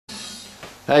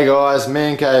Hey guys,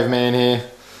 ManCavE man here.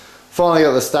 Finally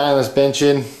got the stainless bench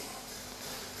in.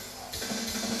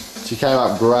 She came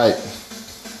up great.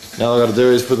 Now all I've got to do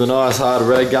is put the nice hard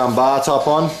red gum bar top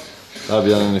on. That'll be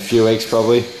done in a few weeks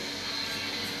probably.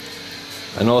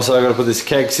 And also I've got to put this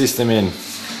keg system in.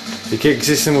 The keg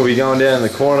system will be going down in the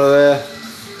corner there.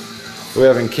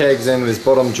 We're having kegs in this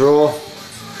bottom drawer.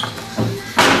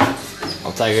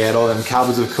 I'll take out all them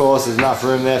cupboards of course, there's enough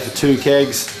room there for 2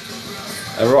 kegs.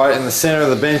 And right in the centre of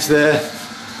the bench there,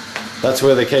 that's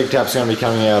where the keg tap's going to be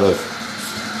coming out of.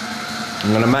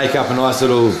 I'm going to make up a nice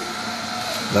little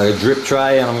like a drip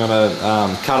tray, and I'm going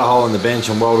to cut a hole in the bench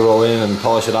and weld it all in and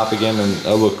polish it up again, and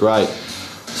it'll look great.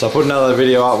 So I'll put another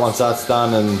video up once that's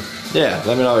done, and yeah,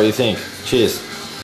 let me know what you think. Cheers.